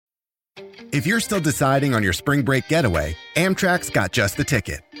If you're still deciding on your spring break getaway, Amtrak's got just the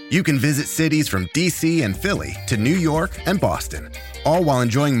ticket. You can visit cities from D.C. and Philly to New York and Boston, all while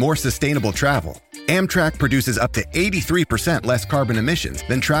enjoying more sustainable travel. Amtrak produces up to 83% less carbon emissions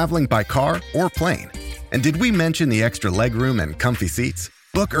than traveling by car or plane. And did we mention the extra legroom and comfy seats?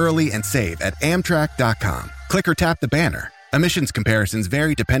 Book early and save at Amtrak.com. Click or tap the banner. Emissions comparisons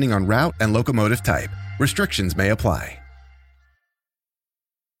vary depending on route and locomotive type. Restrictions may apply.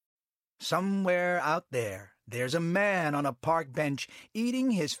 Somewhere out there, there's a man on a park bench eating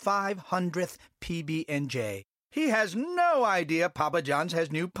his 500th PB&J. He has no idea Papa John's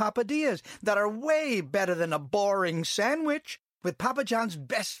has new Papadillas that are way better than a boring sandwich. With Papa John's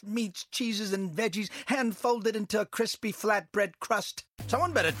best meats, cheeses, and veggies hand-folded into a crispy flatbread crust.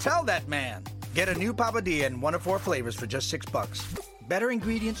 Someone better tell that man. Get a new Papadilla in 1 of 4 flavors for just $6. Better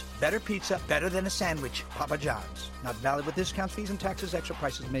ingredients, better pizza, better than a sandwich. Papa John's. Not valid with discounts, fees, and taxes. Extra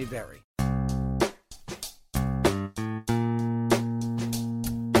prices may vary.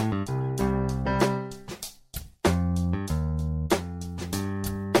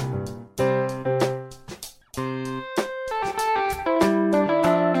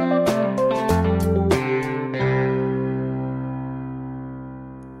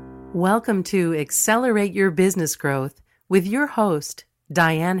 Welcome to Accelerate Your Business Growth with your host,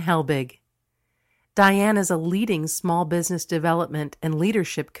 Diane Helbig. Diane is a leading small business development and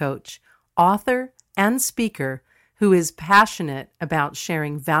leadership coach, author, and speaker who is passionate about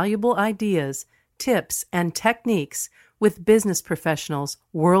sharing valuable ideas, tips, and techniques with business professionals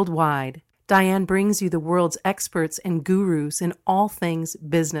worldwide. Diane brings you the world's experts and gurus in all things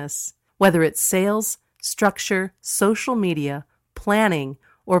business. Whether it's sales, structure, social media, planning,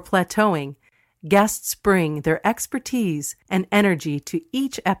 or plateauing, guests bring their expertise and energy to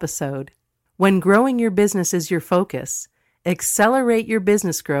each episode. When growing your business is your focus, Accelerate Your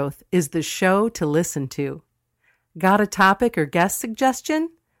Business Growth is the show to listen to. Got a topic or guest suggestion?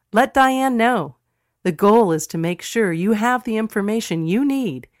 Let Diane know. The goal is to make sure you have the information you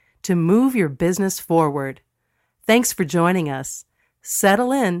need to move your business forward. Thanks for joining us.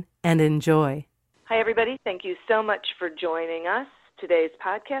 Settle in and enjoy. Hi, everybody. Thank you so much for joining us. Today's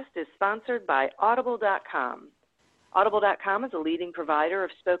podcast is sponsored by Audible.com. Audible.com is a leading provider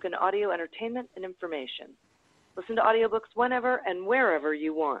of spoken audio entertainment and information. Listen to audiobooks whenever and wherever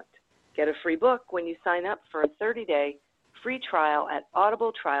you want. Get a free book when you sign up for a 30-day free trial at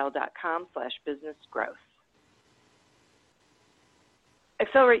audibletrial.com/businessgrowth.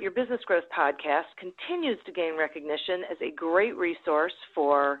 Accelerate Your Business Growth podcast continues to gain recognition as a great resource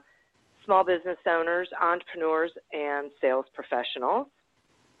for small business owners, entrepreneurs, and sales professionals.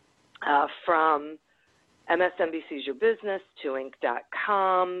 From MSNBC's Your Business to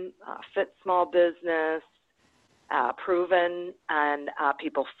Inc.com, Fit Small Business, Proven, and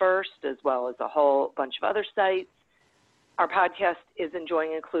People First, as well as a whole bunch of other sites. Our podcast is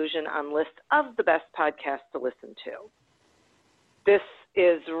enjoying inclusion on lists of the best podcasts to listen to. This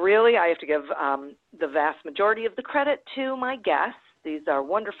is really, I have to give the vast majority of the credit to my guests. These are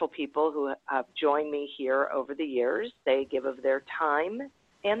wonderful people who have joined me here over the years. They give of their time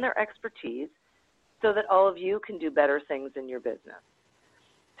and their expertise so that all of you can do better things in your business.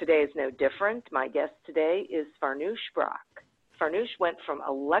 Today is no different. My guest today is Farnoosh Brock. Farnoosh went from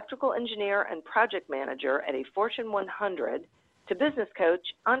electrical engineer and project manager at a Fortune 100 to business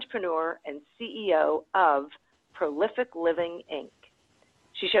coach, entrepreneur, and CEO of Prolific Living, Inc.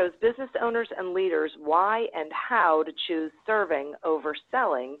 She shows business owners and leaders why and how to choose serving over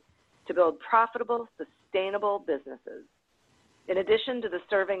selling to build profitable, sustainable businesses. In addition to the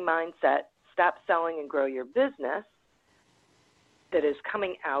serving mindset, Stop Selling and Grow Your Business, that is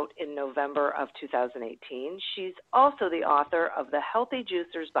coming out in November of 2018, she's also the author of the Healthy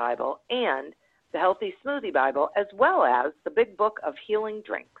Juicers Bible and the Healthy Smoothie Bible, as well as the Big Book of Healing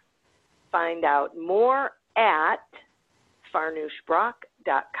Drinks. Find out more at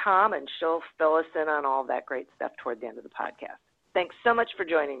farnooshbrock.com, and she'll fill us in on all that great stuff toward the end of the podcast. Thanks so much for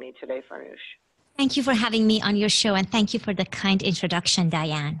joining me today, Farnoosh. Thank you for having me on your show, and thank you for the kind introduction,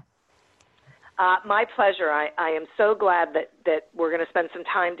 Diane. My pleasure. I am so glad that we're going to spend some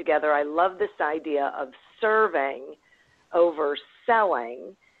time together. I love this idea of serving over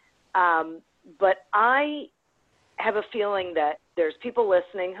selling, but I have a feeling that there's people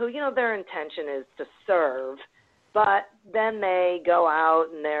listening who, their intention is to serve, but then they go out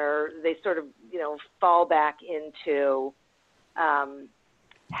and they sort of, fall back into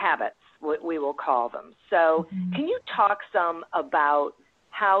habits, what we will call them. So can you talk some about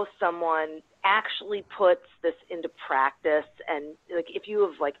how someone actually puts this into practice, and if you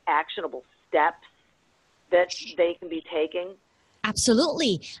have actionable steps that they can be taking?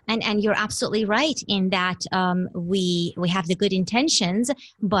 Absolutely, and you're absolutely right in that we have the good intentions,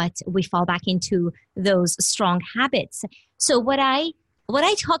 but we fall back into those strong habits. So what I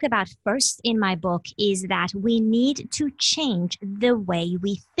talk about first in my book is that we need to change the way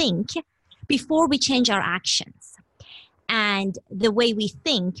we think before we change our actions. And the way we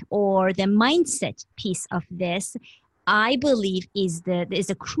think, or the mindset piece of this, I believe is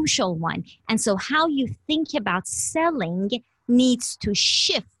a crucial one. And so how you think about selling needs to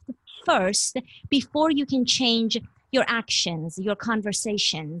shift first before you can change your actions, your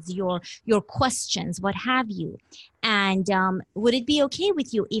conversations, your questions, what have you. And would it be okay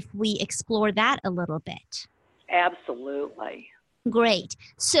with you if we explore that a little bit? Absolutely. Great.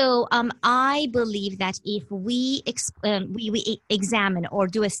 So I believe that if we examine or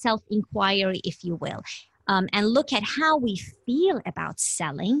do a self-inquiry, if you will, and look at how we feel about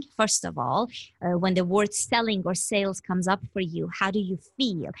selling, first of all, when the word selling or sales comes up for you, how do you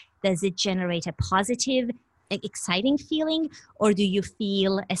feel? Does it generate a positive, exciting feeling, or do you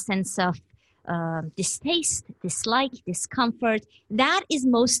feel a sense of distaste, dislike, discomfort? That is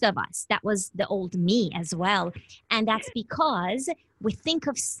most of us. That was the old me as well. And that's because we think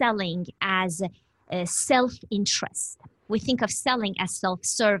of selling as a self-interest. We think of selling as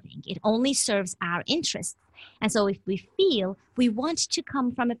self-serving. It only serves our interests. And so if we feel we want to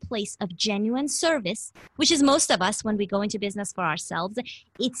come from a place of genuine service, which is most of us when we go into business for ourselves,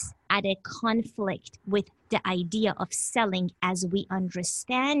 it's at a conflict with the idea of selling as we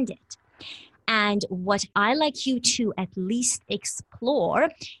understand it. And what I like you to at least explore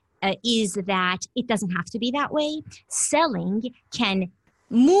is that it doesn't have to be that way. Selling can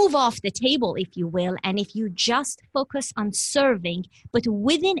move off the table, if you will, and if you just focus on serving, but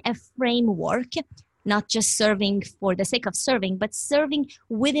within a framework, not just serving for the sake of serving, but serving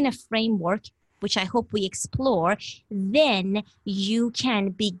within a framework, which I hope we explore, then you can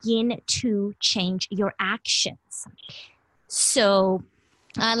begin to change your actions. So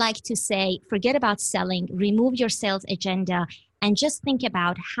I like to say, forget about selling, remove your sales agenda, and just think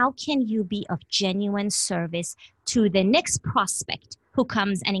about how can you be of genuine service to the next prospect who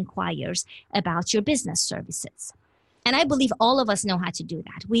comes and inquires about your business services. And I believe all of us know how to do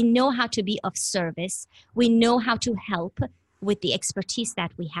that. We know how to be of service. We know how to help with the expertise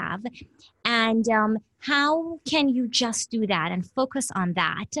that we have. And how can you just do that and focus on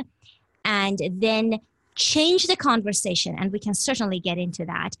that and then change the conversation? And we can certainly get into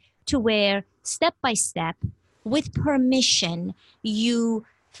that to where step by step, with permission, you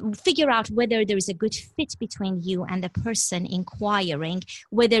figure out whether there is a good fit between you and the person inquiring,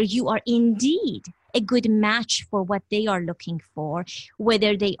 whether you are indeed a good match for what they are looking for,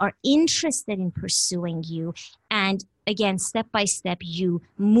 whether they are interested in pursuing you. And again, step by step, you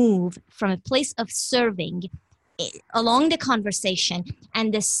move from a place of serving along the conversation,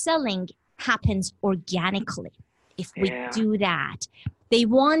 and the selling happens organically if we do that. They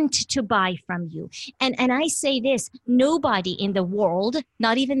want to buy from you. And I say this, nobody in the world,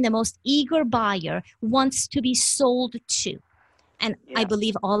 not even the most eager buyer, wants to be sold to. And I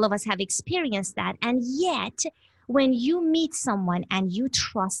believe all of us have experienced that. And yet, when you meet someone and you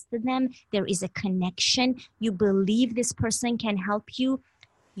trust them, there is a connection, you believe this person can help you,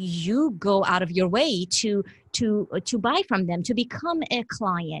 you go out of your way to buy from them, to become a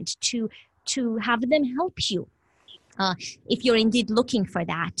client, to have them help you. If you're indeed looking for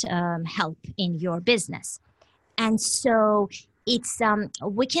that help in your business. And so it's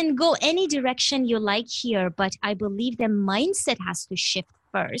we can go any direction you like here, but I believe the mindset has to shift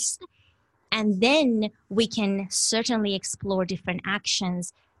first. And then we can certainly explore different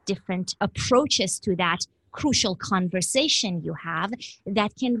actions, different approaches to that crucial conversation you have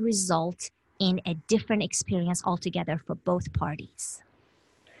that can result in a different experience altogether for both parties.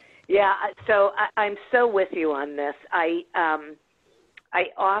 Yeah, so I'm so with you on this. I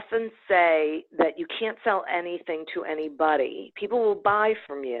often say that you can't sell anything to anybody. People will buy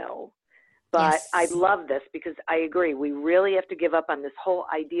from you, but yes. I love this because I agree. We really have to give up on this whole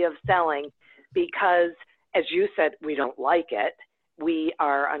idea of selling because, as you said, we don't like it. We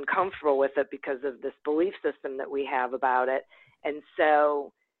are uncomfortable with it because of this belief system that we have about it. And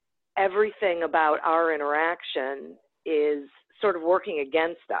so everything about our interaction is sort of working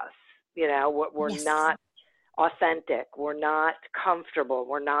against us. You know, we're yes. not authentic. We're not comfortable.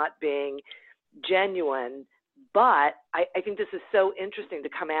 We're not being genuine. But I think this is so interesting to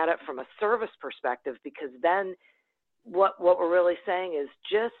come at it from a service perspective, because then what we're really saying is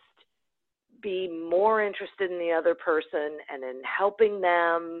just be more interested in the other person and in helping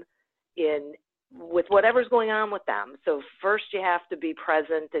them with whatever's going on with them. So first you have to be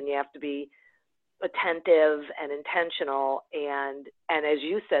present and you have to be attentive and intentional, and as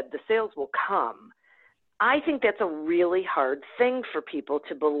you said, the sales will come. I think that's a really hard thing for people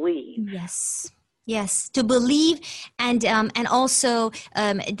to believe. Yes, to believe, and also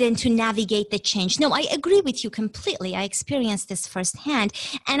then to navigate the change. No, I agree with you completely. I experienced this firsthand,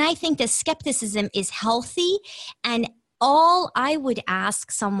 and I think that skepticism is healthy. And all I would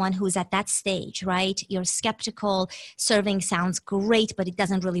ask someone who's at that stage, right? You're skeptical, serving sounds great, but it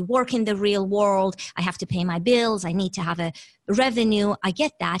doesn't really work in the real world. I have to pay my bills. I need to have a revenue. I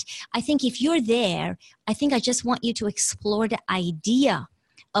get that. I think if you're there, I think I just want you to explore the idea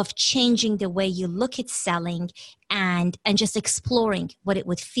of changing the way you look at selling and just exploring what it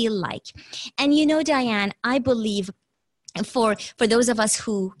would feel like. And you know, Diane, I believe for those of us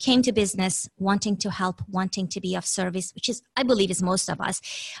who came to business wanting to help, wanting to be of service, which is, I believe, is most of us,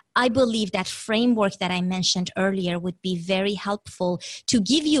 I believe that framework that I mentioned earlier would be very helpful to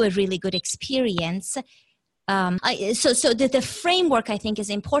give you a really good experience. So the framework, I think, is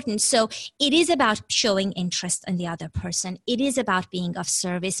important. So it is about showing interest in the other person. It is about being of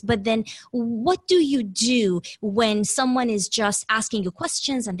service. But then what do you do when someone is just asking you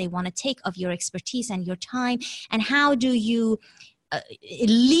questions and they want to take of your expertise and your time? And how do you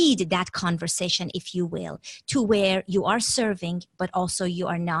lead that conversation, if you will, to where you are serving, but also you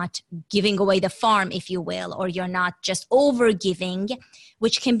are not giving away the farm, if you will, or you're not just over giving,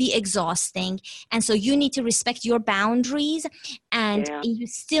 which can be exhausting. And so you need to respect your boundaries, and you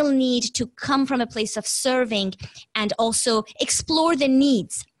still need to come from a place of serving and also explore the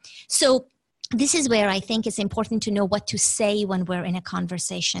needs. So this is where I think it's important to know what to say when we're in a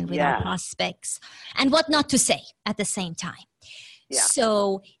conversation with our prospects, and what not to say at the same time. Yeah.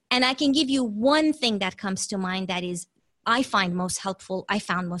 So, and I can give you one thing that comes to mind that is, I found most helpful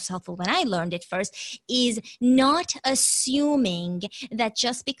when I learned it first, is not assuming that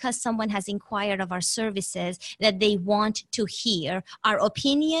just because someone has inquired of our services that they want to hear our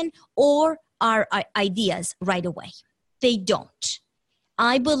opinion or our ideas right away. They don't.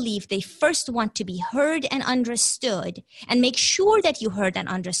 I believe they first want to be heard and understood, and make sure that you heard and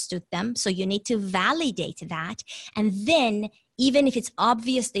understood them. So you need to validate that. And then, even if it's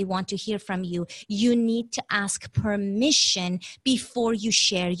obvious they want to hear from you, you need to ask permission before you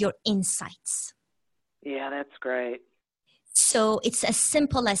share your insights. Yeah, that's great. So it's as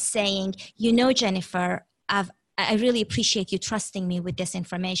simple as saying, you know, Jennifer, I really appreciate you trusting me with this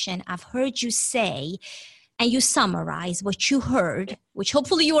information. I've heard you say, and you summarize what you heard, which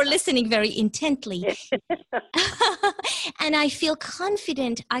hopefully you are listening very intently. And I feel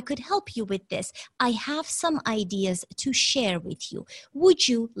confident I could help you with this. I have some ideas to share with you. Would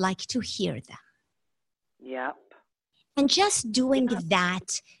you like to hear them? Yep. And just doing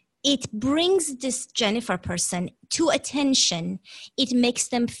that, it brings this Jennifer person to attention. It makes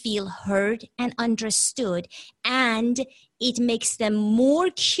them feel heard and understood, and it makes them more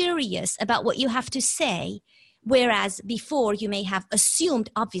curious about what you have to say. Whereas before you may have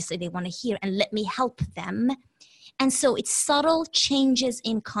assumed, obviously they want to hear and let me help them. And so it's subtle changes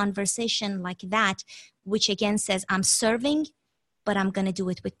in conversation like that, which again says, I'm serving, but I'm going to do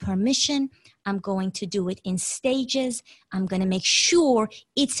it with permission. I'm going to do it in stages. I'm going to make sure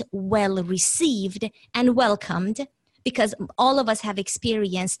it's well received and welcomed, because all of us have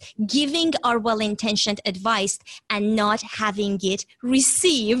experienced giving our well-intentioned advice and not having it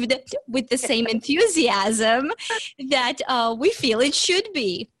received with the same enthusiasm that we feel it should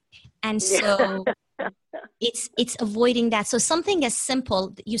be. And so it's avoiding that. So something as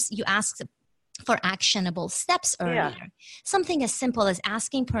simple, you asked for actionable steps earlier. Yeah. Something as simple as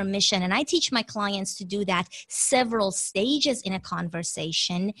asking permission, and I teach my clients to do that several stages in a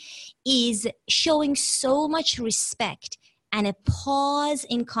conversation, is showing so much respect and a pause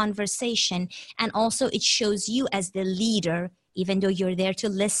in conversation. And also it shows you as the leader, even though you're there to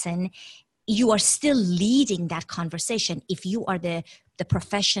listen, you are still leading that conversation if you are the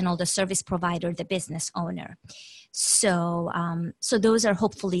professional, the service provider, the business owner. So those are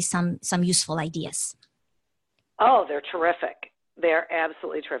hopefully some useful ideas. Oh, they're terrific. They're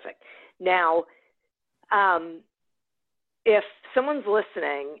absolutely terrific. Now, if someone's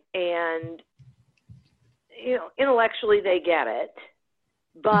listening and, you know, intellectually they get it,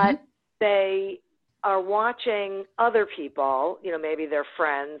 but they are watching other people, you know, maybe their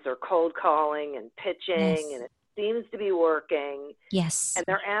friends are cold calling and pitching, and it seems to be working. Yes. And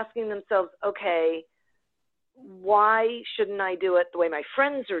they're asking themselves, okay, why shouldn't I do it the way my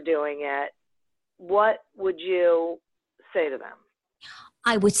friends are doing it? What would you say to them?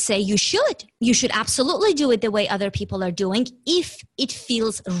 I would say you should. You should absolutely do it the way other people are doing if it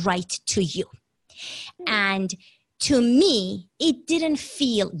feels right to you. And to me, it didn't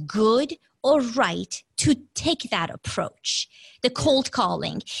feel good or right to take that approach, the cold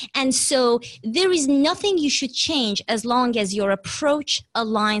calling. And so there is nothing you should change as long as your approach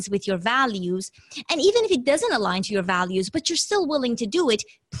aligns with your values. And even if it doesn't align to your values, but you're still willing to do it,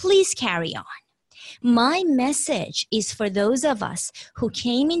 please carry on. My message is for those of us who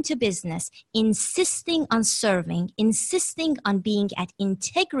came into business insisting on serving, insisting on being at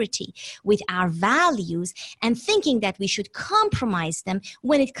integrity with our values, and thinking that we should compromise them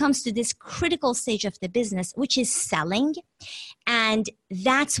when it comes to this critical stage of the business, which is selling. And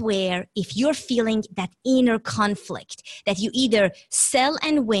that's where, if you're feeling that inner conflict, that you either sell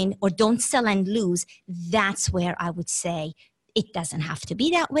and win or don't sell and lose, that's where I would say, it doesn't have to be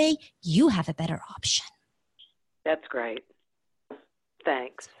that way. You have a better option. That's great.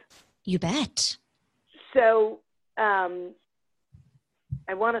 Thanks. You bet. So I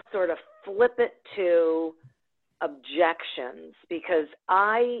want to sort of flip it to objections, because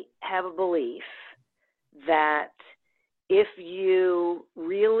I have a belief that if you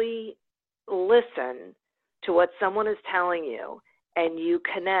really listen to what someone is telling you and you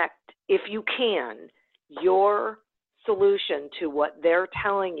connect, if you can, your solution to what they're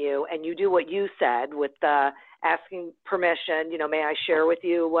telling you, and you do what you said with the asking permission, may I share with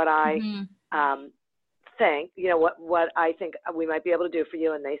you what I think, what I think we might be able to do for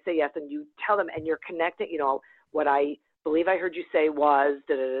you, and they say yes, and you tell them, and you're connecting, what I believe I heard you say was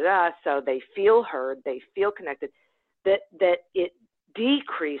da-da-da-da, so they feel heard, they feel connected, that it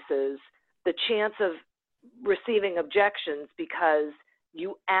decreases the chance of receiving objections because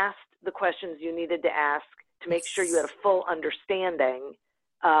you asked the questions you needed to ask to make sure you had a full understanding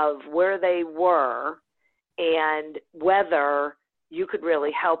of where they were and whether you could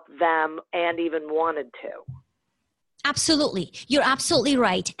really help them and even wanted to. Absolutely. You're absolutely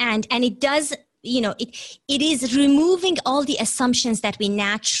right. And it does, it is removing all the assumptions that we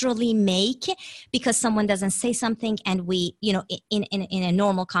naturally make because someone doesn't say something and we, in a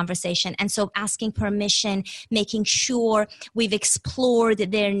normal conversation. And so asking permission, making sure we've explored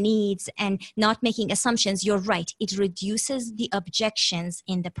their needs and not making assumptions. You're right. It reduces the objections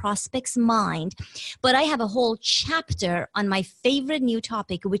in the prospect's mind. But I have a whole chapter on my favorite new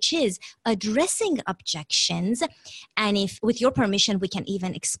topic, which is addressing objections. And if, with your permission, we can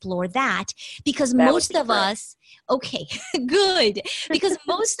even explore that. Because most of us, okay, good. Because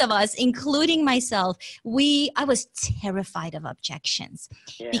most of us, including myself, I was terrified of objections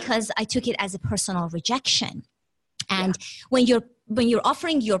because I took it as a personal rejection. And when you're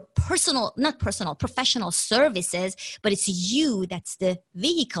offering your professional services, but it's you that's the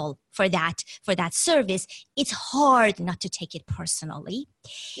vehicle for that service, it's hard not to take it personally.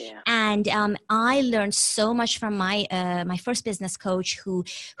 Yeah. And I learned so much from my first business coach who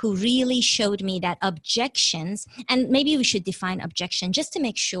really showed me that objections, and maybe we should define objection just to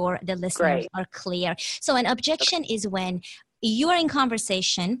make sure the listeners are clear. So an objection is when you are in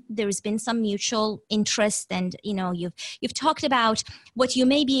conversation, there's been some mutual interest, and you've talked about what you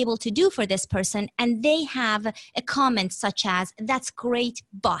may be able to do for this person, and they have a comment such as, that's great,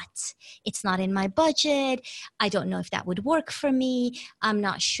 but it's not in my budget. I don't know if that would work for me. I'm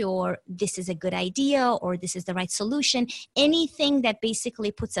not sure this is a good idea or this is the right solution. Anything that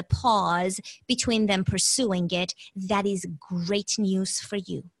basically puts a pause between them pursuing it, that is great news for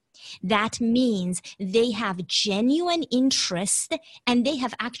you. That means they have genuine interest and they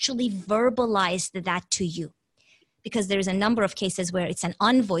have actually verbalized that to you. Because there's a number of cases where it's an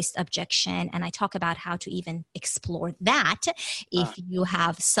unvoiced objection, and I talk about how to even explore that if you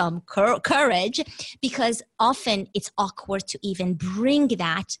have some courage, because often it's awkward to even bring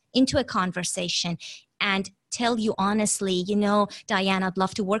that into a conversation and tell you honestly, Diane, I'd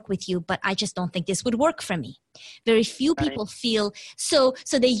love to work with you, but I just don't think this would work for me. Very few people feel so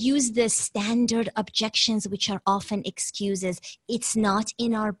they use the standard objections, which are often excuses. It's not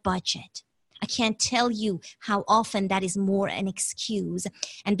in our budget. I can't tell you how often that is more an excuse.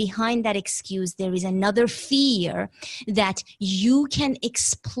 And behind that excuse, there is another fear that you can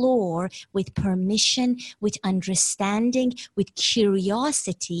explore with permission, with understanding, with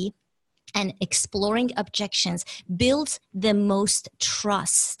curiosity. And exploring objections builds the most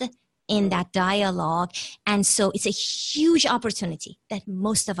trust in that dialogue. And so it's a huge opportunity that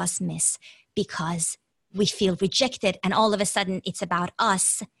most of us miss because we feel rejected. And all of a sudden it's about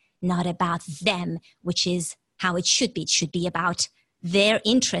us, not about them, which is how it should be. It should be about their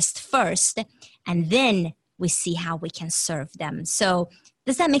interest first, and then we see how we can serve them. So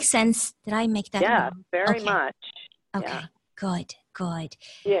does that make sense? Did I make that? Yeah, very much. Okay, yeah. Good.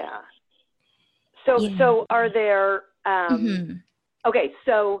 Yeah. So are there, okay,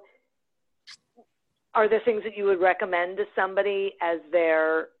 so are there things that you would recommend to somebody as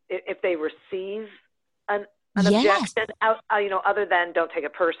they're if they receive an Yes. objection, other than don't take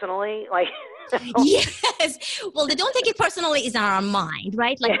it personally, like. Yes. Well, the don't take it personally is on our mind,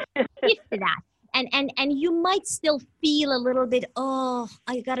 right? Like, shift to that. And you might still feel a little bit, oh,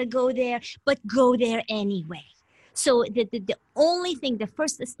 I gotta go there, but go there anyway. So the only thing, the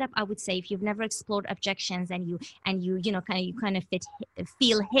first step I would say, if you've never explored objections and you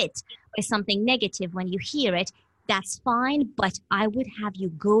feel hit by something negative when you hear it, that's fine. But I would have you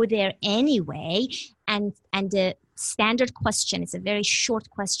go there anyway. And the standard question, it's a very short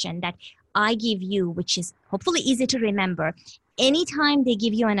question that I give you, which is hopefully easy to remember. Anytime they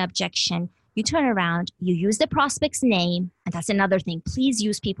give you an objection, you turn around, you use the prospect's name, and that's another thing. Please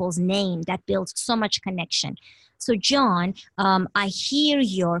use people's name. That builds so much connection. So, John, I hear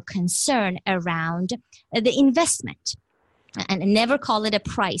your concern around the investment. And never call it a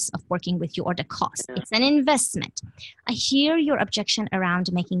price of working with you or the cost. It's an investment. I hear your objection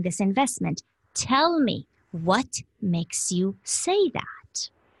around making this investment. Tell me, what makes you say that?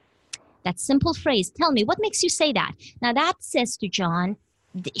 That simple phrase, tell me, what makes you say that? Now that says to John,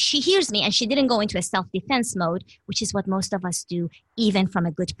 she hears me and she didn't go into a self-defense mode, which is what most of us do, even from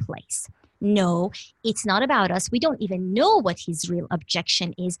a good place. No, it's not about us. We don't even know what his real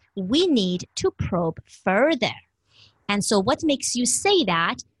objection is. We need to probe further. And so what makes you say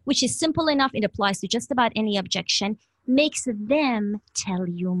that, which is simple enough, it applies to just about any objection, makes them tell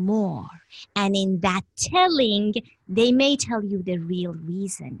you more. And in that telling, they may tell you the real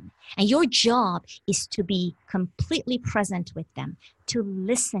reason. And your job is to be completely present with them, to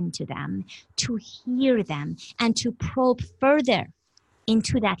listen to them, to hear them, and to probe further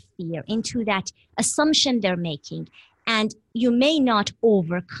into that fear, into that assumption they're making. And you may not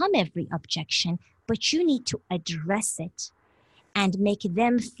overcome every objection, but you need to address it and make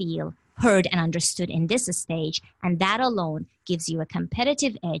them feel heard and understood in this stage. And that alone gives you a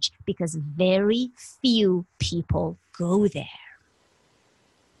competitive edge because very few people go there.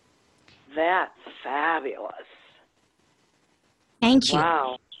 That's fabulous. Thank you.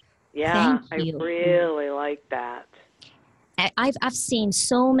 Wow. Yeah, Thank you. I really like that. I've seen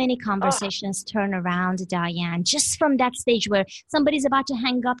so many conversations turn around, Diane, just from that stage where somebody's about to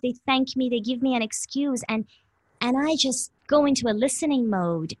hang up, they thank me, they give me an excuse, and I just go into a listening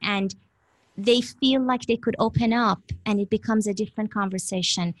mode, and they feel like they could open up, and it becomes a different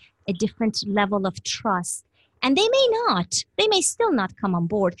conversation, a different level of trust. And they may still not come on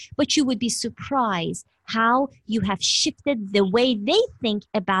board, but you would be surprised how you have shifted the way they think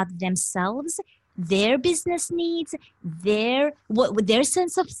about themselves, their business needs, their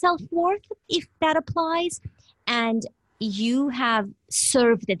sense of self-worth, if that applies, and you have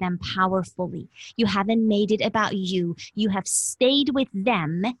served them powerfully. You haven't made it about you. You have stayed with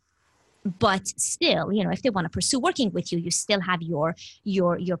them, but still, if they want to pursue working with you, you still have your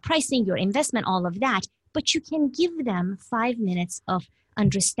pricing, your investment, all of that, but you can give them 5 minutes of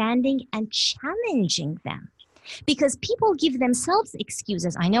understanding and challenging them. Because people give themselves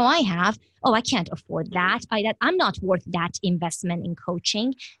excuses. I know I have. Oh, I can't afford that. I'm not worth that investment in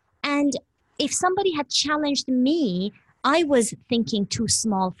coaching. And if somebody had challenged me, I was thinking too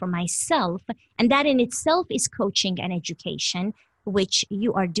small for myself. And that in itself is coaching and education, which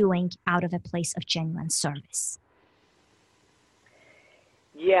you are doing out of a place of genuine service.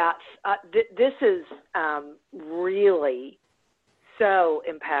 Yes, this is really so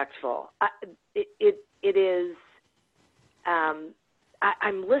impactful. It is.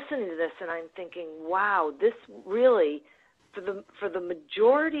 I'm listening to this and I'm thinking, wow, this really, for the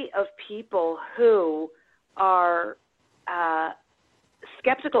majority of people who are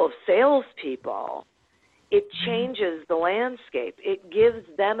skeptical of salespeople, it changes the landscape. It gives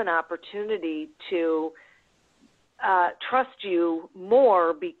them an opportunity to trust you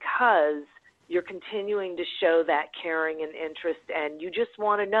more because you're continuing to show that caring and interest, and you just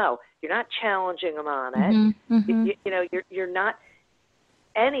want to know. You're not challenging them on it. Mm-hmm. You're not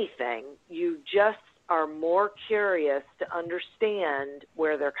anything. You just are more curious to understand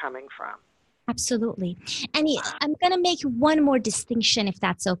where they're coming from. Absolutely. And I'm going to make one more distinction, if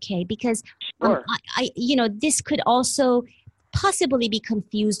that's okay, because sure. This could also possibly be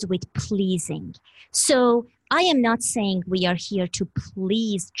confused with pleasing. So I am not saying we are here to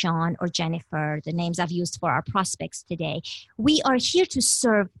please John or Jennifer, the names I've used for our prospects today. We are here to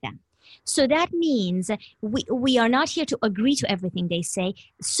serve them. So that means we are not here to agree to everything they say.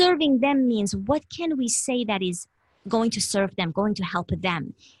 Serving them means, what can we say that is going to serve them, going to help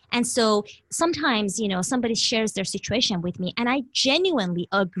them. And so sometimes, somebody shares their situation with me, and I genuinely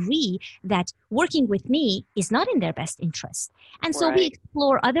agree that working with me is not in their best interest. And so we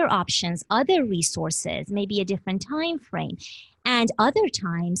explore other options, other resources, maybe a different time frame. And other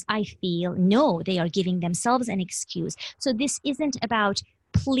times I feel, no, they are giving themselves an excuse. So this isn't about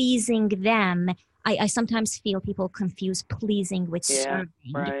pleasing them. I sometimes feel people confuse pleasing with serving.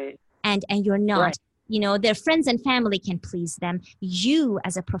 Right. And you're not. Their friends and family can please them. You,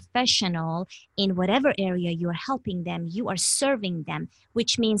 as a professional in whatever area you are helping them, you are serving them,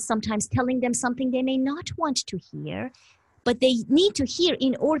 which means sometimes telling them something they may not want to hear, but they need to hear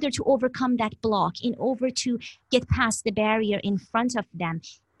in order to overcome that block, in order to get past the barrier in front of them.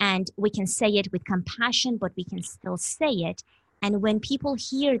 And we can say it with compassion, but we can still say it. And when people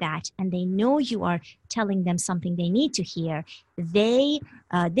hear that and they know you are telling them something they need to hear, they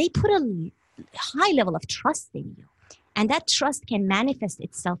put a high level of trust in you. And that trust can manifest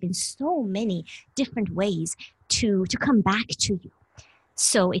itself in so many different ways to come back to you.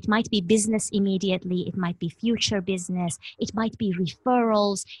 So it might be business immediately, it might be future business, it might be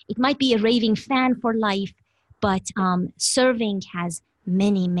referrals, it might be a raving fan for life, but serving has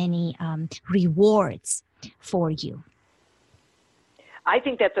many, many rewards for you. I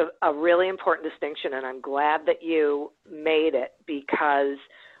think that's a really important distinction, and I'm glad that you made it, because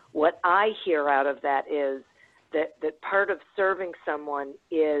what I hear out of that is that part of serving someone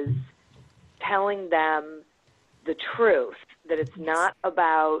is telling them the truth, that it's not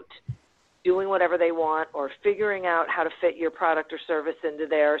about doing whatever they want or figuring out how to fit your product or service into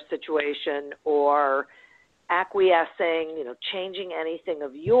their situation or acquiescing, changing anything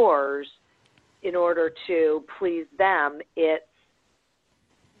of yours in order to please them. It's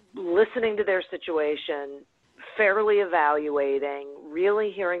listening to their situation, fairly evaluating, really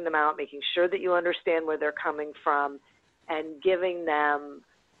hearing them out, making sure that you understand where they're coming from, and giving them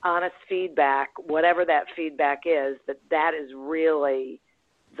honest feedback, whatever that feedback is, that is really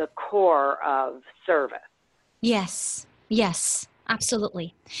the core of service. Yes,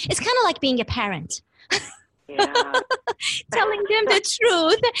 absolutely. It's kind of like being a parent. Yeah. Telling them the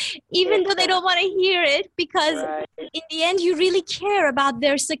truth, even though they don't want to hear it, because in the end, you really care about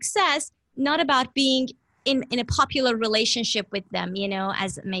their success, not about being in a popular relationship with them,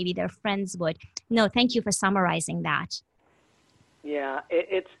 as maybe their friends would. No, thank you for summarizing that. Yeah,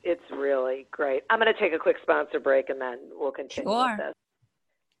 it's really great. I'm going to take a quick sponsor break and then we'll continue with this.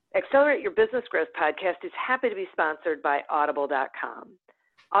 Accelerate Your Business Growth podcast is happy to be sponsored by Audible.com.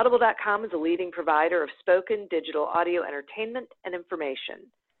 Audible.com is a leading provider of spoken digital audio entertainment and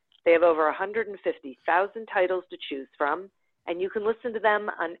information. They have over 150,000 titles to choose from, and you can listen to them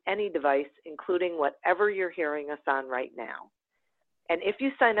on any device, including whatever you're hearing us on right now. And if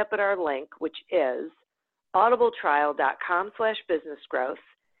you sign up at our link, which is audibletrial.com/businessgrowth,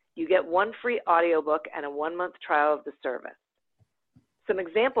 you get one free audiobook and a 1-month trial of the service. Some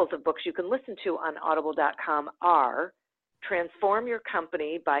examples of books you can listen to on audible.com are Transform Your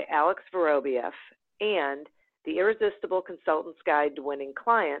Company by Alex Vorobiev and The Irresistible Consultant's Guide to Winning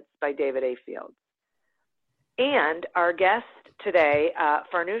Clients by David A. Fields. And our guest today,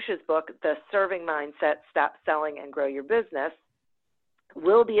 Farnoosh's book, The Serving Mindset, Stop Selling and Grow Your Business,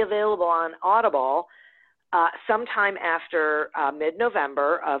 will be available on Audible sometime after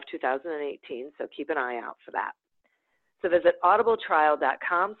mid-November of 2018, so keep an eye out for that. So visit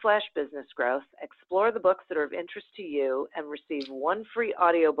audibletrial.com/businessgrowth, explore the books that are of interest to you, and receive one free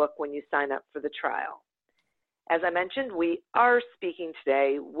audiobook when you sign up for the trial. As I mentioned, we are speaking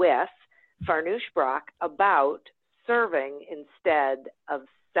today with Farnoosh Brock about serving instead of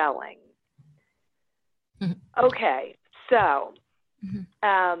selling. Mm-hmm. Okay, so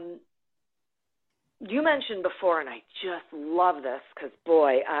you mentioned before, and I just love this because,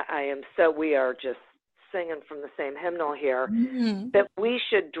 boy, we are just singing from the same hymnal here, that we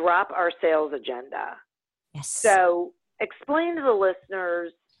should drop our sales agenda. Yes. So explain to the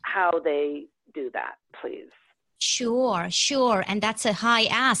listeners how they do that, please. Sure. And that's a high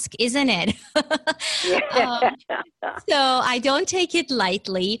ask, isn't it? So I don't take it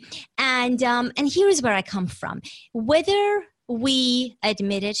lightly. And here is where I come from. Whether we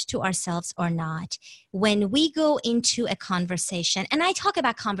admit it to ourselves or not, when we go into a conversation, and I talk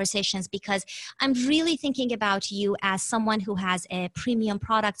about conversations because I'm really thinking about you as someone who has a premium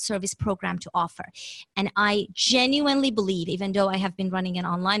product service program to offer. And I genuinely believe, even though I have been running an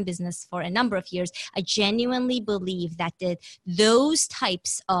online business for a number of years, I genuinely believe that those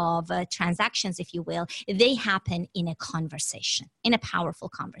types of transactions, if you will, they happen in a conversation, in a powerful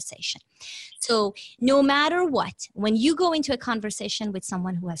conversation. So no matter what, when you go into a conversation with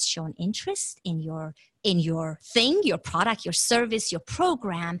someone who has shown interest in your thing, your product, your service, your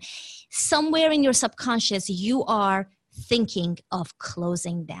program, somewhere in your subconscious, you are thinking of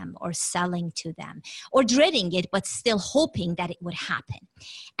closing them or selling to them or dreading it, but still hoping that it would happen.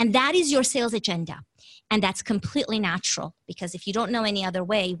 And that is your sales agenda. And that's completely natural, because if you don't know any other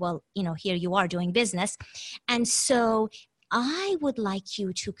way, well, here you are doing business. And so I would like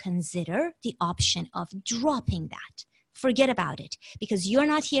you to consider the option of dropping that. Forget about it, because you're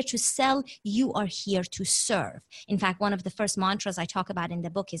not here to sell, you are here to serve. In fact, one of the first mantras I talk about in the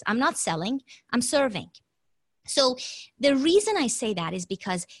book is, I'm not selling, I'm serving. So the reason I say that is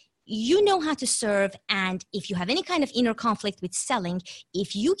because you know how to serve, and if you have any kind of inner conflict with selling,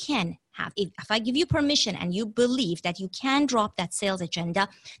 if I give you permission and you believe that you can drop that sales agenda,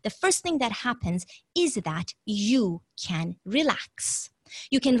 the first thing that happens is that you can relax.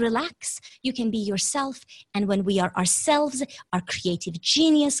 You can relax, you can be yourself, and when we are ourselves, our creative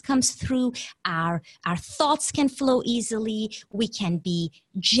genius comes through, our thoughts can flow easily, we can be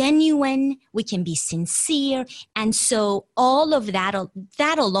genuine, we can be sincere, and so all of that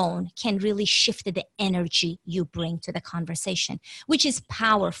alone can really shift the energy you bring to the conversation, which is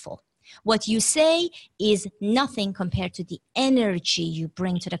powerful. What you say is nothing compared to the energy you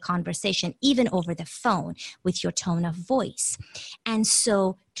bring to the conversation, even over the phone with your tone of voice. And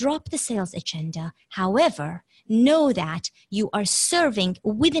so drop the sales agenda. However, know that you are serving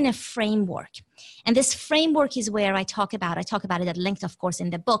within a framework. And this framework is where I talk about it at length, of course, in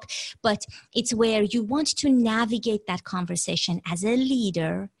the book, but it's where you want to navigate that conversation as a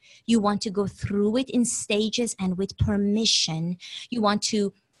leader. You want to go through it in stages and with permission. You want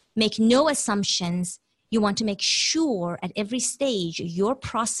to make no assumptions. You want to make sure at every stage your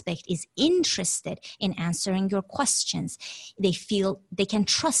prospect is interested in answering your questions. They feel they can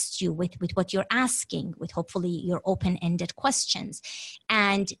trust you with what you're asking, with hopefully your open-ended questions.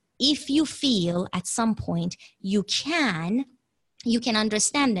 And if you feel at some point you can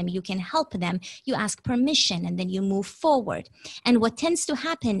understand them, you can help them, you ask permission, and then you move forward. And what tends to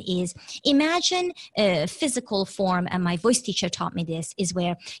happen is, imagine a physical form, and my voice teacher taught me this, is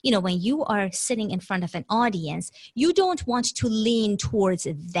where, when you are sitting in front of an audience, you don't want to lean towards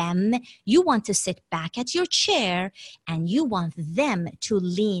them. You want to sit back at your chair, and you want them to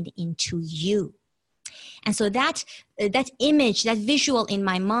lean into you. And so that image, that visual in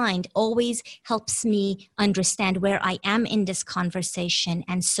my mind always helps me understand where I am in this conversation.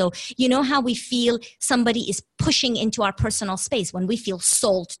 And so, you know how we feel somebody is pushing into our personal space when we feel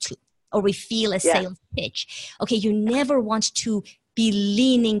sold to, or we feel a sales pitch. Okay, you never want to be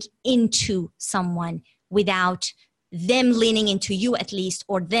leaning into someone without them leaning into you, at least,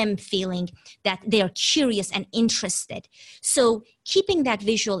 or them feeling that they are curious and interested. So keeping that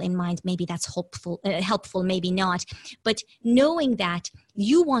visual in mind, maybe that's helpful, maybe not, but knowing that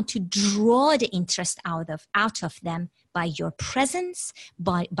you want to draw the interest out of them by your presence,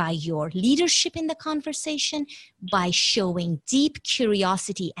 by your leadership in the conversation, by showing deep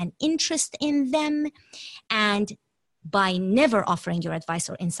curiosity and interest in them, and by never offering your advice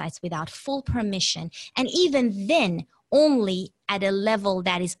or insights without full permission, and even then only at a level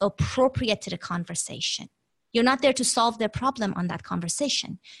that is appropriate to the conversation. You're not there to solve their problem on that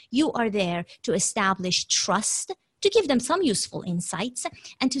conversation. You are there to establish trust, to give them some useful insights,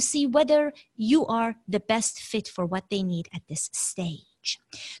 and to see whether you are the best fit for what they need at this stage.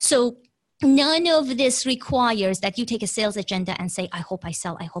 So none of this requires that you take a sales agenda and say, I hope I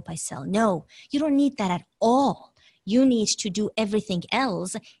sell, I hope I sell. No, you don't need that at all. You need to do everything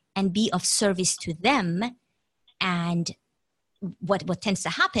else and be of service to them. And what tends to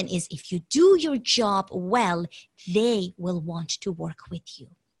happen is, if you do your job well, they will want to work with you.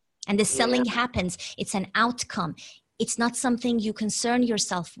 And the selling happens. It's an outcome. It's not something you concern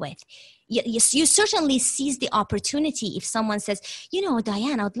yourself with. Yes, you certainly seize the opportunity if someone says,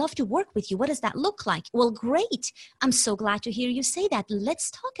 Diane, I'd love to work with you. What does that look like? Well, great. I'm so glad to hear you say that. Let's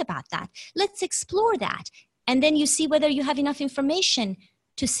talk about that. Let's explore that. And then you see whether you have enough information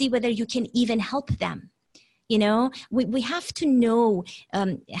to see whether you can even help them. We have to know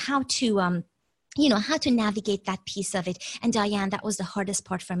how to navigate that piece of it. And Diane, that was the hardest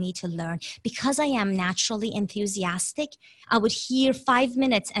part for me to learn. Because I am naturally enthusiastic, I would hear 5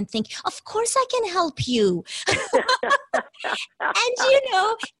 minutes and think, of course I can help you.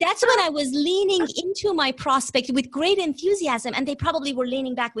 And, that's when I was leaning into my prospect with great enthusiasm. And they probably were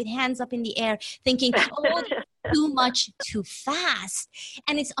leaning back with hands up in the air thinking, oh, too much, too fast.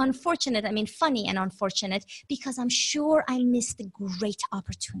 And it's unfortunate, funny and unfortunate, because I'm sure I missed great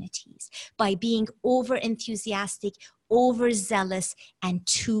opportunities by being over enthusiastic, overzealous, and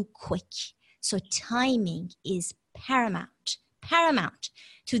too quick. So timing is paramount. paramount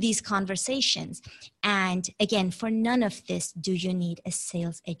to these conversations. And again, for none of this do you need a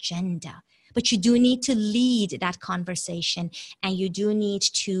sales agenda. But you do need to lead that conversation, and you do need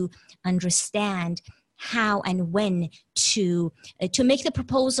to understand how and when to make the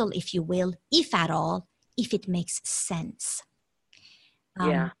proposal, if you will, if at all, if it makes sense.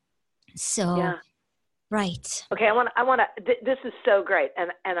 Right. Okay, I want to. This is so great,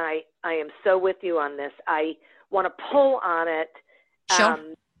 and I am so with you on this. I want to pull on it. Sure.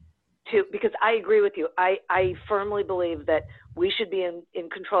 Because I agree with you. I firmly believe that we should be in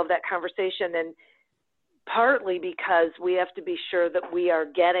control of that conversation, and partly because we have to be sure that we are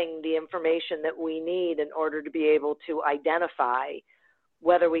getting the information that we need in order to be able to identify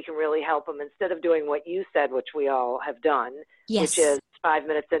whether we can really help them, instead of doing what you said, which we all have done, yes. which is 5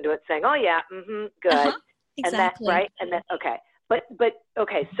 minutes into it saying, oh yeah, good. Exactly. And that, right? And then, okay. But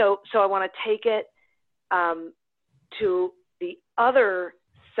okay, so I want to take it to the other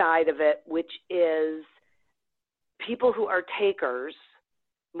side of it, which is people who are takers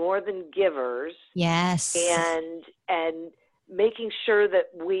more than givers. Yes. And making sure that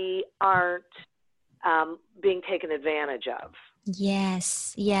we aren't being taken advantage of.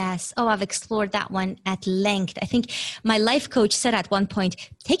 Yes. Oh, I've explored that one at length. I think my life coach said at one point,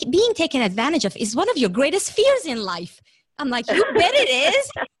 being taken advantage of is one of your greatest fears in life. I'm like, you bet it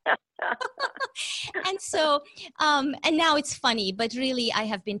is. And so, and now it's funny, but really I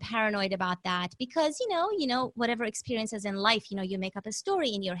have been paranoid about that because, you know, whatever experiences in life, you make up a story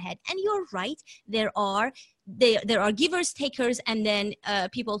in your head, and you're right. There are givers, takers, and then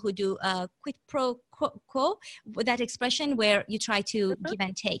people who do quid pro quo, with that expression where you try to give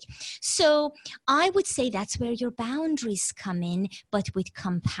and take. So I would say that's where your boundaries come in, but with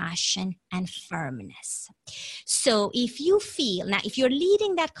compassion and firmness. So if you're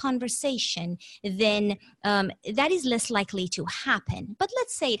leading that conversation, then that is less likely to happen. But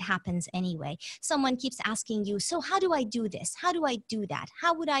let's say it happens anyway. Someone keeps asking you, so how do I do this? How do I do that?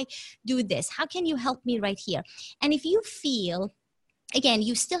 How would I do this? How can you help me right here? And if you feel, again,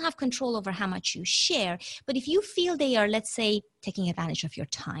 you still have control over how much you share, but if you feel they are, let's say, taking advantage of your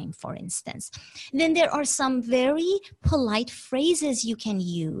time, for instance, then there are some very polite phrases you can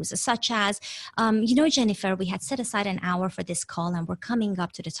use, such as, Jennifer, we had set aside an hour for this call and we're coming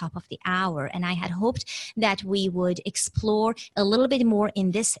up to the top of the hour. And I had hoped that we would explore a little bit more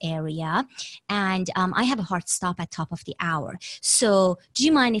in this area. And I have a hard stop at top of the hour. So do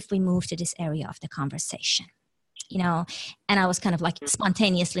you mind if we move to this area of the conversation? And I was kind of like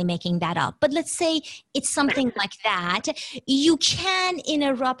spontaneously making that up. But let's say it's something like that. You can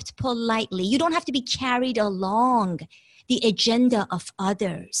interrupt politely. You don't have to be carried along the agenda of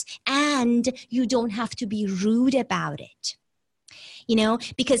others. And you don't have to be rude about it.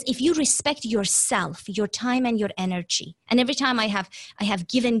 Because if you respect yourself, your time and your energy, and every time I have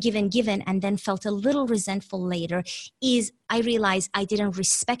given, and then felt a little resentful later, is I realize I didn't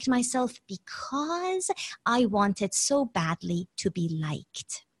respect myself because I wanted so badly to be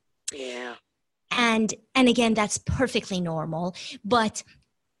liked. Yeah. And again, that's perfectly normal, but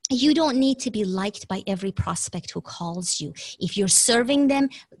you don't need to be liked by every prospect who calls you. If you're serving them,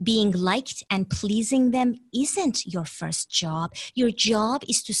 being liked and pleasing them isn't your first job. Your job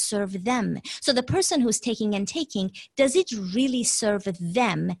is to serve them. So the person who's taking, does it really serve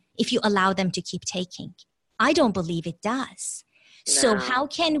them if you allow them to keep taking? I don't believe it does. No. So how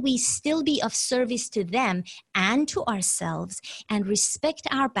can we still be of service to them and to ourselves and respect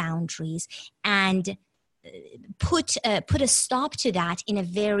our boundaries and put a stop to that in a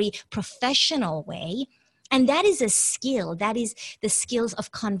very professional way? And that is a skill. That is the skills of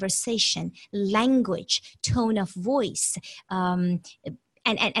conversation, language, tone of voice, and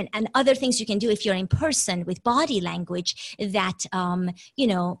other things you can do if you're in person with body language that,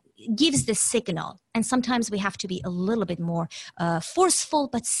 gives the signal. And sometimes we have to be a little bit more forceful,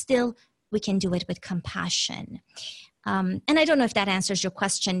 but still we can do it with compassion. And I don't know if that answers your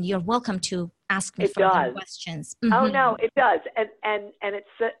question. You're welcome to ask me further questions. Mm-hmm. Oh no, it does.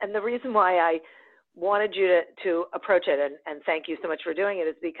 And the reason why I wanted you to approach it, and thank you so much for doing it,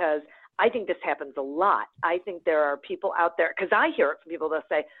 is because I think this happens a lot. I think there are people out there, because I hear it from people that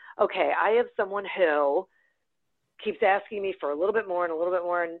say, okay, I have someone who keeps asking me for a little bit more and a little bit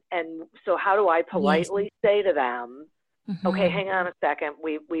more, and so how do I politely say to them, mm-hmm. Okay, hang on a second,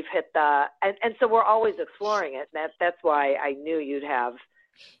 we've hit the, and so we're always exploring it. That's why I knew you'd have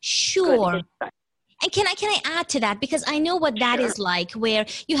sure. And can I add to that? Because I know what that is like, where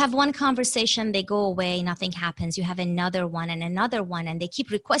you have one conversation, they go away, nothing happens. You have another one, and they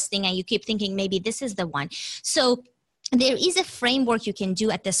keep requesting, and you keep thinking maybe this is the one. So there is a framework you can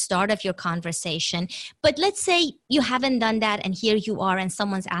do at the start of your conversation. But let's say you haven't done that and here you are and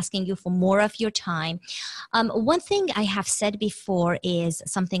someone's asking you for more of your time. One thing I have said before is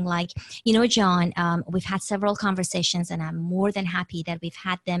something like, John, we've had several conversations and I'm more than happy that we've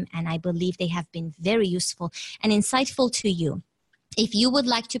had them, and I believe they have been very useful and insightful to you. If you would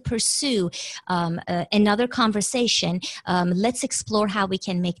like to pursue another conversation, let's explore how we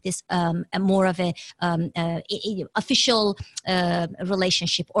can make this a more of a official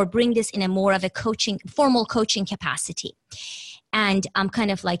relationship, or bring this in a more of a formal coaching capacity. And I'm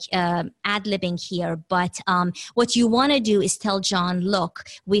kind of like ad-libbing here, but what you want to do is tell John, look,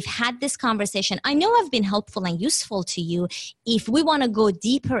 we've had this conversation. I know I've been helpful and useful to you. If we want to go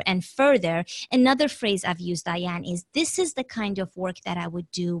deeper and further, another phrase I've used, Diane, is this is the kind of work that I would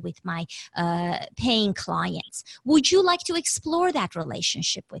do with my paying clients. Would you like to explore that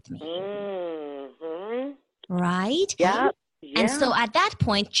relationship with me? Mm-hmm. Right? Yeah. And so at that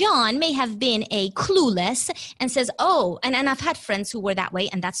point, John may have been a clueless and says, oh, and I've had friends who were that way,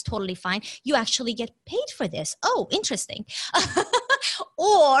 and that's totally fine. You actually get paid for this. Oh, interesting.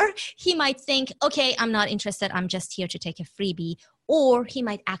 Or he might think, okay, I'm not interested. I'm just here to take a freebie. Or he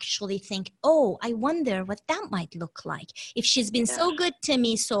might actually think, oh, I wonder what that might look like. If she's been so good to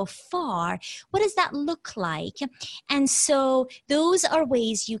me so far, what does that look like? And so those are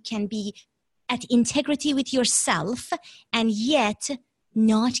ways you can be at integrity with yourself and yet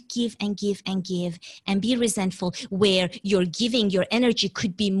not give and give and give and be resentful, where you're giving your energy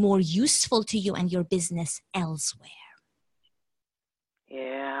could be more useful to you and your business elsewhere.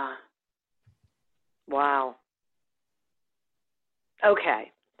 Yeah. Wow. Okay.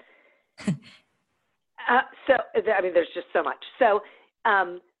 So, I mean, there's just so much. So,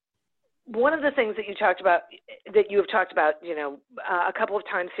 one of the things that you have talked about, a couple of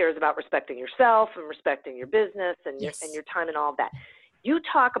times here is about respecting yourself and respecting your business and your time and all of that. You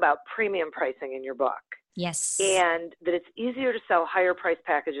talk about premium pricing in your book. Yes. And that it's easier to sell higher price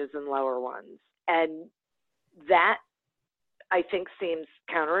packages than lower ones. And that, I think, seems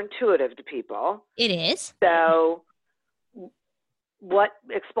counterintuitive to people. It is. So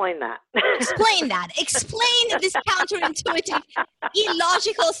explain that. Explain that. Explain this counterintuitive,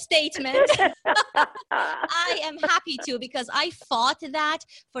 illogical statement. I am happy to, because I fought that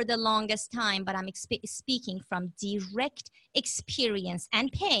for the longest time, but I'm speaking from direct experience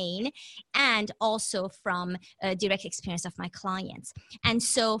and pain, and also from direct experience of my clients. And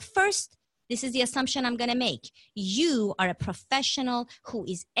so first, this is the assumption I'm going to make. You are a professional who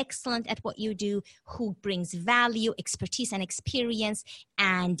is excellent at what you do, who brings value, expertise, and experience,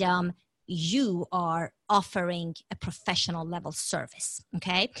 and you are offering a professional level service,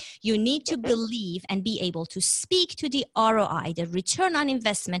 okay? You need to believe and be able to speak to the ROI, the return on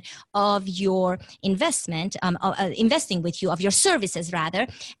investment of your investment, investing with you, of your services rather,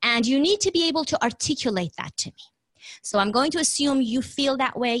 and you need to be able to articulate that to me. So I'm going to assume you feel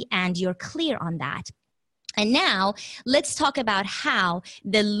that way and you're clear on that. And now let's talk about how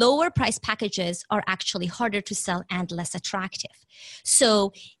the lower price packages are actually harder to sell and less attractive.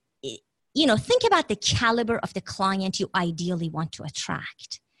 So, think about the caliber of the client you ideally want to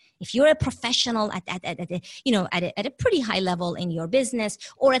attract. If you're a professional at a pretty high level in your business,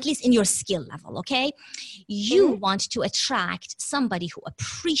 or at least in your skill level, okay, you want to attract somebody who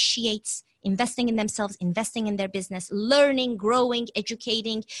appreciates investing in themselves, investing in their business, learning, growing,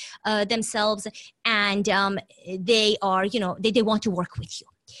 educating themselves, and they are, they want to work with you.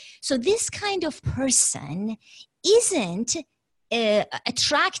 So this kind of person isn't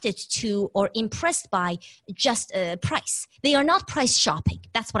attracted to or impressed by just price. They are not price shopping.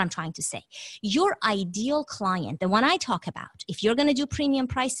 That's what I'm trying to say. Your ideal client, the one I talk about, if you're going to do premium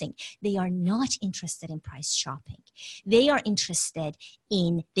pricing, they are not interested in price shopping. They are interested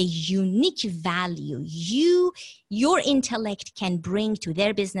in the unique value your intellect can bring to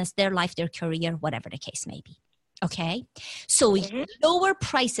their business, their life, their career, whatever the case may be. Okay, so lower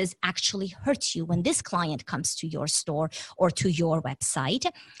prices actually hurt you when this client comes to your store or to your website,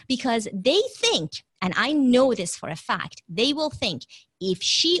 because they think, and I know this for a fact, they will think if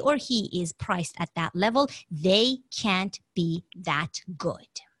she or he is priced at that level, they can't be that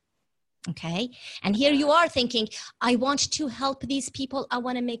good. Okay, and here you are thinking, I want to help these people. I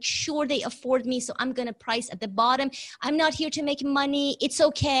want to make sure they afford me, so I'm going to price at the bottom. I'm not here to make money. It's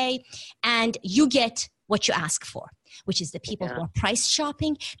okay. And you get what you ask for, which is the people who are price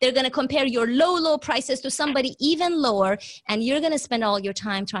shopping. They're going to compare your low prices to somebody even lower, and you're going to spend all your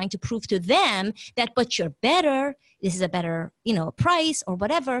time trying to prove to them that, but you're better, this is a better, price or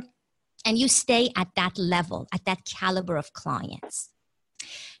whatever, and you stay at that level, at that caliber of clients.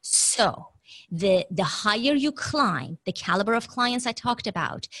 So The higher you climb, the caliber of clients I talked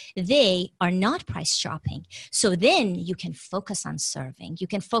about, they are not price shopping. So then you can focus on serving. You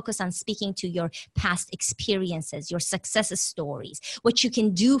can focus on speaking to your past experiences, your success stories, what you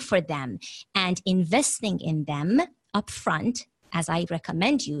can do for them, and investing in them upfront, as I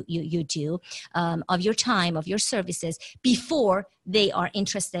recommend you do, of your time, of your services, before they are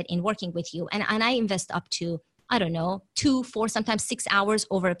interested in working with you. And I invest up to, I don't know, 2, 4, sometimes 6 hours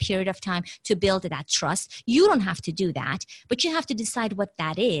over a period of time to build that trust. You don't have to do that, but you have to decide what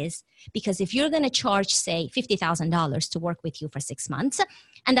that is. Because if you're going to charge, say, $50,000 to work with you for 6 months,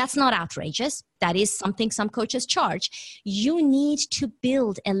 and that's not outrageous, that is something some coaches charge, you need to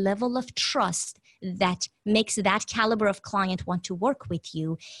build a level of trust that makes that caliber of client want to work with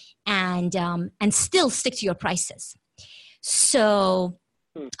you, and still stick to your prices. So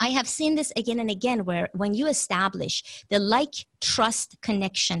I have seen this again and again, where when you establish the trust,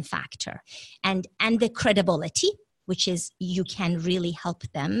 connection factor and the credibility, which is you can really help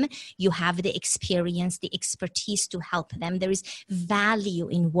them, you have the experience, the expertise to help them, there is value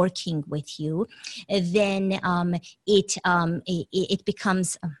in working with you, then it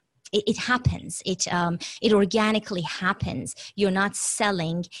becomes... It happens. It organically happens. You're not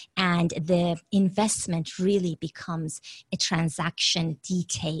selling, and the investment really becomes a transaction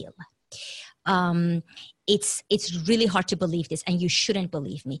detail. It's really hard to believe this, and you shouldn't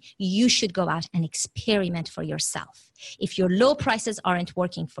believe me. You should go out and experiment for yourself. If your low prices aren't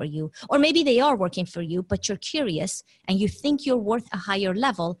working for you, or maybe they are working for you, but you're curious and you think you're worth a higher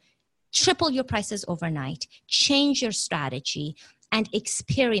level, triple your prices overnight, change your strategy, and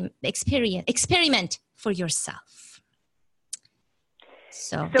experiment for yourself.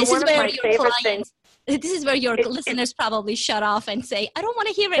 So this is where your clients, this is where your listeners probably shut off and say, I don't want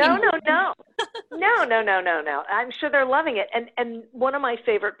to hear it anymore. No. I'm sure they're loving it. And one of my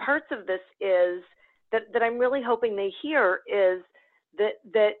favorite parts of this is that I'm really hoping they hear is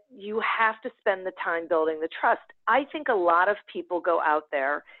that you have to spend the time building the trust. I think a lot of people go out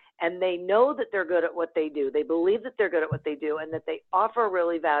there and they know that they're good at what they do. They believe that they're good at what they do, and that they offer a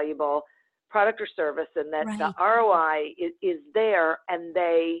really valuable product or service, and that the ROI is there, and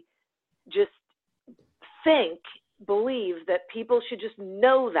they just believe that people should just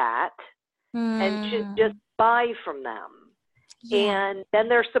know that and should just buy from them. Yeah. And then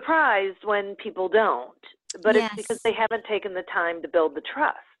they're surprised when people don't. But it's because they haven't taken the time to build the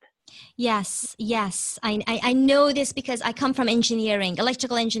trust. Yes. I know this because I come from engineering,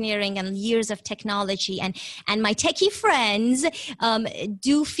 electrical engineering, and years of technology, and my techie friends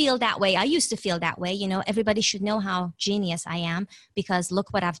do feel that way. I used to feel that way. You know, everybody should know how genius I am because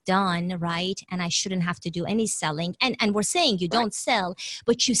look what I've done, right? And I shouldn't have to do any selling. And we're saying you don't sell,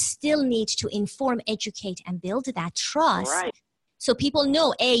 but you still need to inform, educate, and build that trust. Right. So people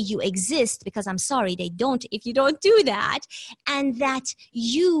know, A, you exist, because I'm sorry, they don't if you don't do that, and that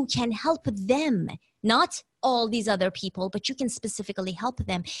you can help them, not all these other people, but you can specifically help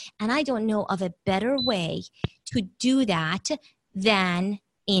them. And I don't know of a better way to do that than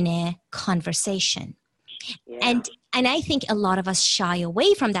in a conversation. Yeah. And I think a lot of us shy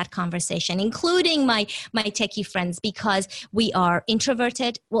away from that conversation, including my techie friends, because we are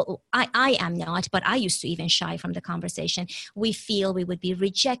introverted. Well, I am not, but I used to even shy from the conversation. We feel we would be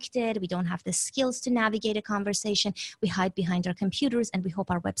rejected. We don't have the skills to navigate a conversation. We hide behind our computers and we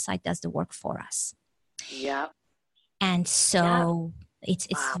hope our website does the work for us. Yeah. And so it's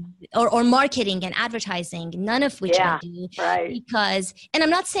or marketing and advertising, none of which I do, because, and I'm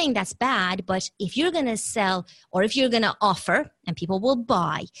not saying that's bad, but if you're going to sell or if you're going to offer, and people will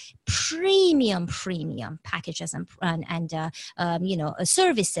buy premium packages and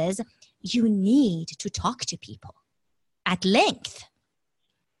services, you need to talk to people at length.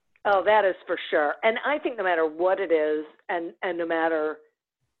 Oh, that is for sure. And I think no matter what it is, and no matter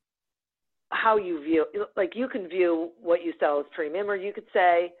how you view, like you can view what you sell as premium, or you could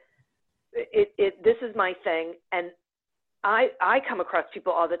say, this is my thing. And I come across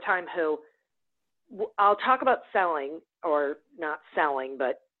people all the time who I'll talk about selling, or not selling,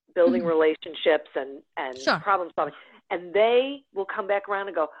 but building relationships and problem solving. And they will come back around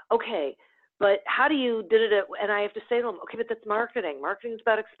and go, okay, but how do you did it? And I have to say to them, okay, but that's marketing. Marketing is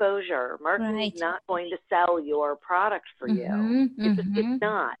about exposure. Marketing is not going to sell your product for you. It's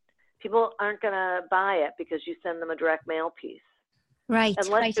not. People aren't going to buy it because you send them a direct mail piece. Right.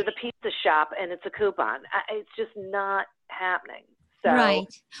 Unless you're the pizza shop and it's a coupon. It's just not happening. So, right.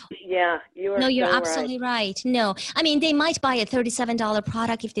 Yeah, you are. No, you're so absolutely right. No, I mean, they might buy a $37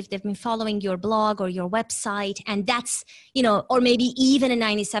 product if they've been following your blog or your website, and that's, or maybe even a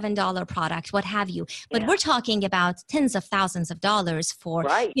 $97 product, what have you. But we're talking about tens of thousands of dollars for,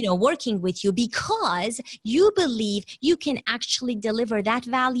 working with you, because you believe you can actually deliver that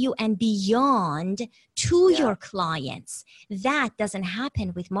value and beyond to your clients. That doesn't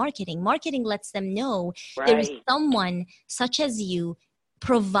happen with marketing. Marketing lets them know there is someone such as you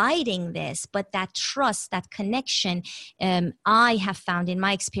providing this, but that trust, that connection, I have found in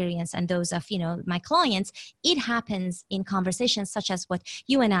my experience and those of, my clients, it happens in conversations such as what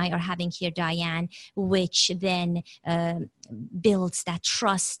you and I are having here, Diane, which then builds that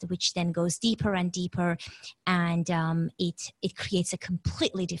trust, which then goes deeper and deeper, and it creates a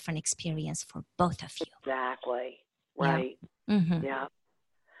completely different experience for both of you. Exactly. Right. Yeah. Mm-hmm. Yeah.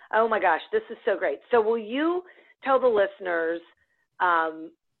 Oh my gosh, this is so great. So will you tell the listeners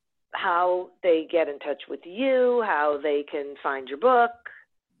how they get in touch with you, how they can find your book?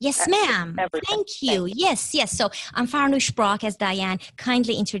 Yes, ma'am. Thank you. Yes. So I'm Farnoosh Brock, as Diane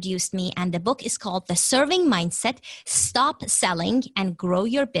kindly introduced me, and the book is called The Serving Mindset, Stop Selling and Grow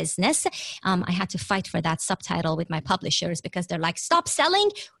Your Business. I had to fight for that subtitle with my publishers because they're like, stop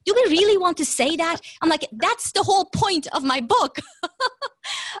selling? Do we really want to say that? I'm like, that's the whole point of my book.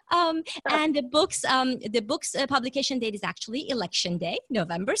 And the book's publication date is actually Election Day,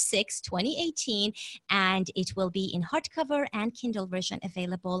 November 6, 2018, and it will be in hardcover and Kindle version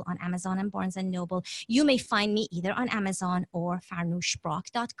available on Amazon and Barnes & Noble. You may find me either on Amazon or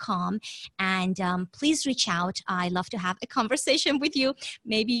farnooshbrock.com. And please reach out. I love to have a conversation with you.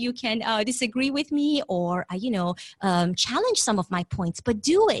 Maybe you can disagree with me or, challenge some of my points, but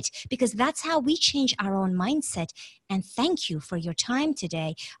do it, because that's how we change our own mindset. And thank you for your time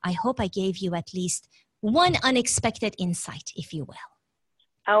today. I hope I gave you at least one unexpected insight, if you will.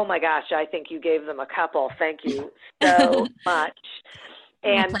 Oh my gosh, I think you gave them a couple. Thank you so much.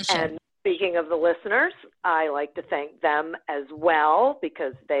 And speaking of the listeners, I like to thank them as well,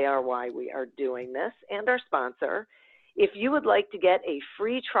 because they are why we are doing this, and our sponsor. If you would like to get a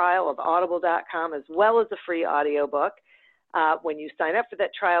free trial of audible.com as well as a free audiobook, when you sign up for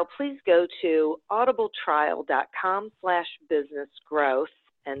that trial, please go to audibletrial.com/businessgrowth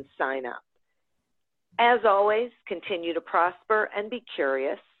and sign up. As always, continue to prosper and be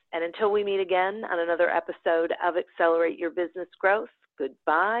curious. And until we meet again on another episode of Accelerate Your Business Growth,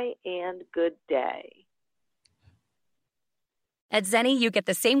 goodbye and good day. At Zenni, you get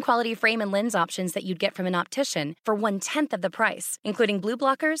the same quality frame and lens options that you'd get from an optician for 1/10 of the price, including blue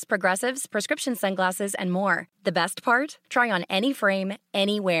blockers, progressives, prescription sunglasses, and more. The best part? Try on any frame,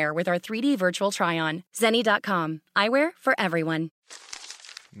 anywhere with our 3D virtual try-on. Zenni.com. Eyewear for everyone.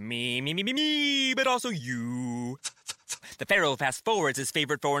 Me, but also you. The Pharaoh fast forwards his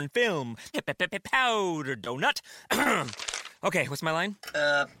favorite foreign film, Powder Donut. Okay, what's my line?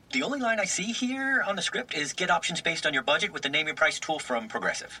 The only line I see here on the script is get options based on your budget with the Name Your Price tool from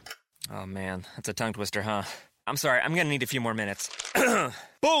Progressive. Oh man, that's a tongue twister, huh? I'm sorry, I'm gonna need a few more minutes.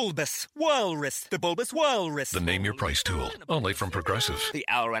 Bulbous Walrus, the Bulbous Walrus. The Name Your Price tool, only from Progressive. The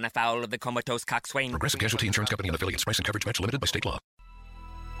owl ran afoul of the comatose coxswain. Progressive Casualty Insurance Company and affiliates. Price and coverage match limited by state law.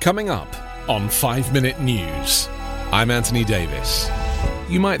 Coming up on 5 Minute News, I'm Anthony Davis.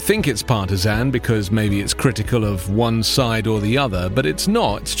 You might think it's partisan because maybe it's critical of one side or the other, but it's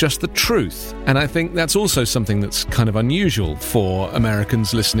not. It's just the truth. And I think that's also something that's kind of unusual for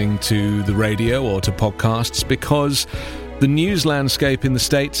Americans listening to the radio or to podcasts, because the news landscape in the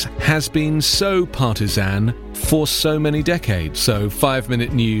States has been so partisan for so many decades. So 5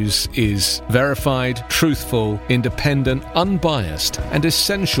 Minute News is verified, truthful, independent, unbiased, and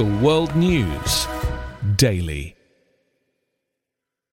essential world news daily.